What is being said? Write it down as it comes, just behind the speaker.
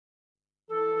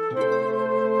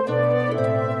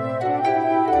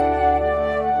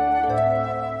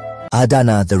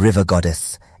Adanna, the River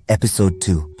Goddess, Episode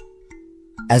 2.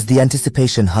 As the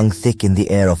anticipation hung thick in the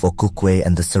air of Okwukwe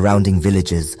and the surrounding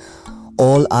villages,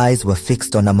 all eyes were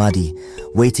fixed on Amadi,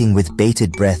 waiting with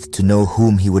bated breath to know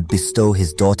whom he would bestow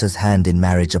his daughter's hand in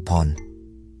marriage upon.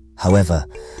 However,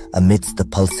 amidst the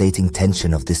pulsating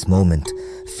tension of this moment,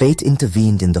 fate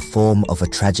intervened in the form of a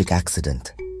tragic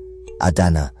accident.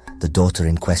 Adanna, the daughter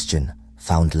in question,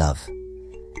 found love.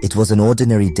 It was an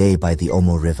ordinary day by the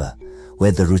Omo River,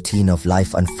 where the routine of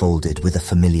life unfolded with a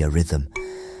familiar rhythm.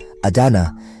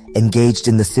 Adanna, engaged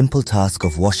in the simple task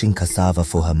of washing cassava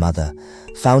for her mother,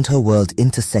 found her world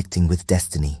intersecting with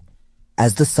destiny.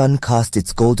 As the sun cast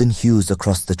its golden hues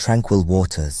across the tranquil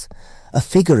waters, a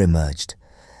figure emerged.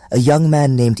 A young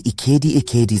man named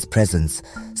Ikedi's presence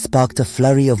sparked a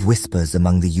flurry of whispers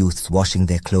among the youths washing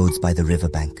their clothes by the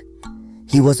riverbank.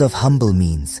 He was of humble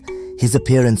means, his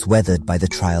appearance weathered by the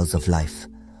trials of life.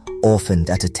 Orphaned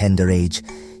at a tender age,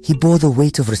 he bore the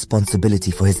weight of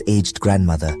responsibility for his aged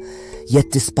grandmother.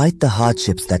 Yet despite the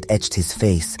hardships that etched his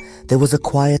face, there was a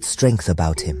quiet strength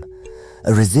about him,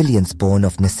 a resilience born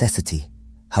of necessity.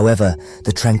 However,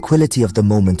 the tranquility of the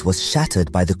moment was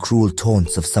shattered by the cruel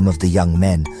taunts of some of the young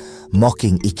men,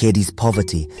 mocking Ikedi's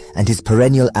poverty and his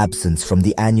perennial absence from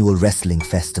the annual wrestling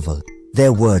festival.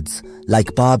 Their words,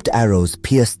 like barbed arrows,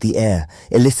 pierced the air,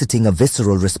 eliciting a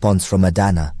visceral response from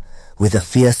Adanna. With a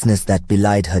fierceness that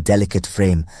belied her delicate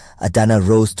frame, Adanna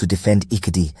rose to defend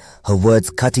Ikedi, her words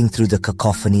cutting through the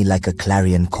cacophony like a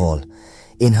clarion call.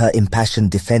 In her impassioned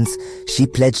defense, she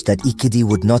pledged that Ikedi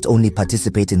would not only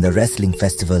participate in the wrestling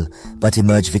festival, but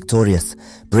emerge victorious,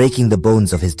 breaking the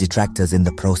bones of his detractors in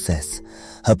the process.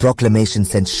 Her proclamation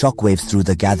sent shockwaves through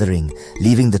the gathering,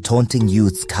 leaving the taunting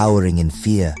youths cowering in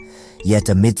fear. Yet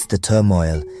amidst the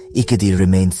turmoil, Ikedi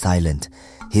remained silent,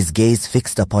 his gaze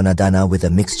fixed upon Adanna with a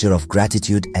mixture of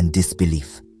gratitude and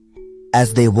disbelief.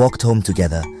 As they walked home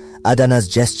together, Adanna's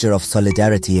gesture of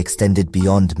solidarity extended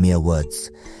beyond mere words.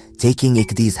 Taking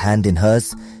Ikedi's hand in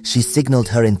hers, she signaled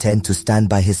her intent to stand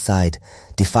by his side,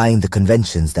 defying the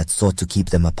conventions that sought to keep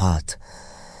them apart.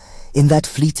 In that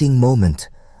fleeting moment,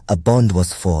 a bond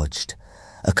was forged,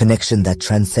 a connection that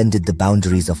transcended the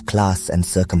boundaries of class and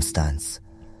circumstance.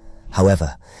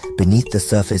 However, beneath the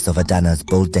surface of Adanna's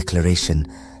bold declaration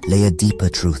lay a deeper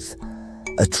truth,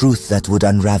 a truth that would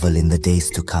unravel in the days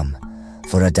to come.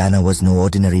 For Adanna was no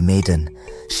ordinary maiden.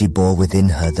 She bore within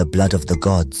her the blood of the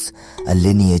gods, a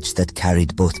lineage that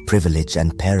carried both privilege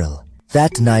and peril.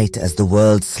 That night, as the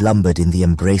world slumbered in the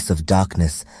embrace of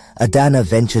darkness, Adanna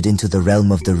ventured into the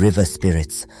realm of the river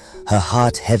spirits, her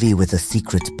heart heavy with a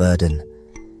secret burden.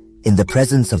 In the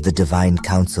presence of the divine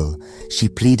council, she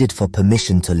pleaded for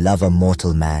permission to love a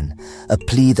mortal man, a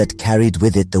plea that carried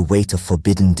with it the weight of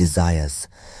forbidden desires.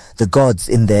 The gods,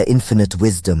 in their infinite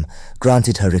wisdom,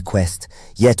 granted her request,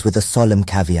 yet with a solemn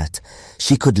caveat: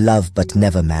 she could love but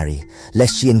never marry,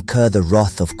 lest she incur the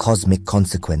wrath of cosmic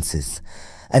consequences.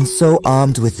 And so,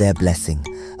 armed with their blessing,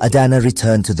 Adanna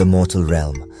returned to the mortal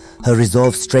realm, her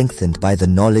resolve strengthened by the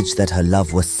knowledge that her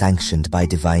love was sanctioned by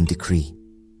divine decree.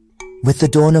 With the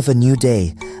dawn of a new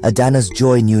day, Adanna's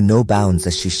joy knew no bounds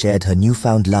as she shared her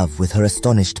newfound love with her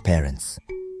astonished parents.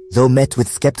 Though met with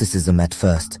skepticism at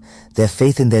first, their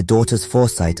faith in their daughter's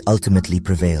foresight ultimately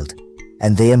prevailed,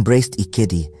 and they embraced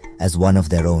Ikedi as one of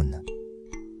their own.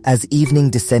 As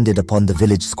evening descended upon the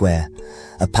village square,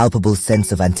 a palpable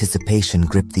sense of anticipation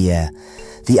gripped the air.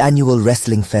 The annual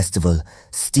wrestling festival,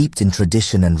 steeped in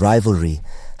tradition and rivalry,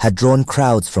 had drawn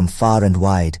crowds from far and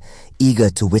wide,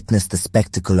 eager to witness the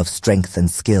spectacle of strength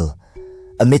and skill.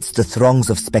 Amidst the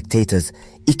throngs of spectators,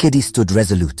 Ikedi stood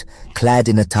resolute, clad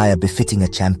in attire befitting a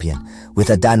champion, with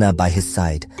Adanna by his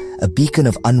side, a beacon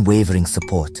of unwavering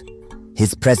support.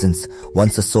 His presence,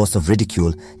 once a source of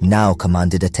ridicule, now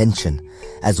commanded attention,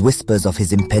 as whispers of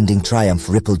his impending triumph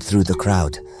rippled through the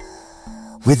crowd.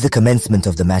 With the commencement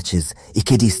of the matches,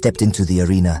 Ikedi stepped into the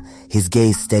arena, his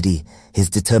gaze steady, his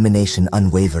determination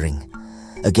unwavering.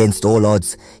 Against all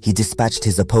odds, he dispatched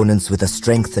his opponents with a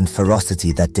strength and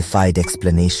ferocity that defied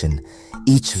explanation,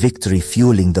 each victory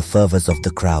fueling the fervors of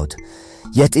the crowd.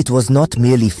 Yet it was not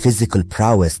merely physical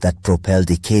prowess that propelled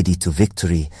Ikedi to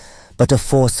victory, but a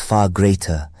force far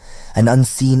greater, an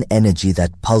unseen energy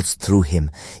that pulsed through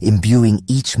him, imbuing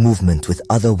each movement with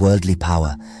otherworldly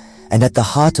power. And at the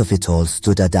heart of it all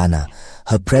stood Adanna,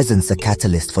 her presence a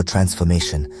catalyst for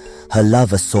transformation, her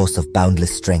love a source of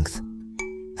boundless strength.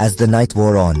 As the night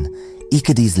wore on,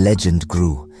 Ikedi's legend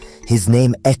grew, his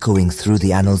name echoing through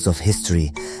the annals of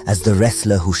history as the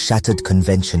wrestler who shattered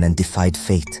convention and defied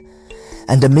fate.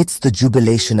 And amidst the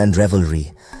jubilation and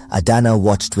revelry, Adanna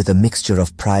watched with a mixture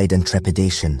of pride and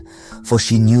trepidation, for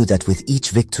she knew that with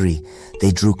each victory,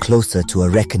 they drew closer to a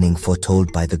reckoning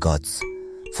foretold by the gods.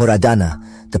 For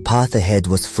Adanna, the path ahead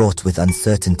was fraught with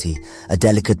uncertainty, a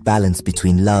delicate balance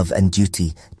between love and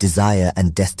duty, desire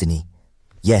and destiny.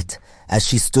 Yet, as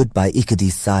she stood by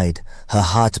Ikede's side, her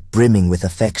heart brimming with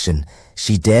affection,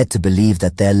 she dared to believe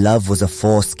that their love was a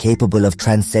force capable of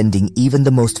transcending even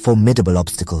the most formidable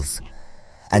obstacles.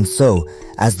 And so,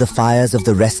 as the fires of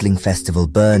the wrestling festival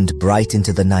burned bright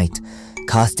into the night,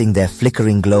 casting their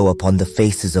flickering glow upon the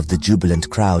faces of the jubilant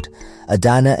crowd,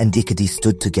 Adanna and Ikede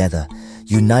stood together,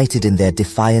 united in their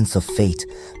defiance of fate,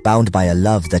 bound by a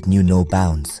love that knew no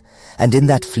bounds. And in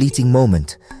that fleeting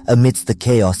moment, amidst the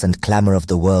chaos and clamor of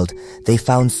the world, they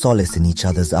found solace in each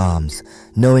other's arms,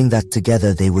 knowing that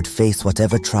together they would face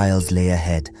whatever trials lay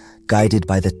ahead, guided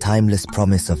by the timeless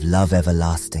promise of love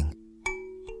everlasting.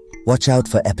 Watch out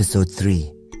for episode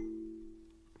 3.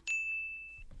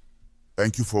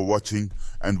 Thank you for watching,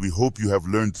 and we hope you have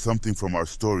learned something from our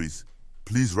stories.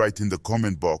 Please write in the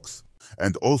comment box,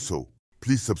 and also,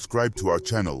 please subscribe to our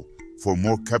channel for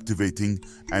more captivating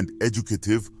and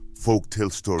educative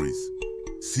folktale stories.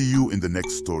 See you in the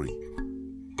next story.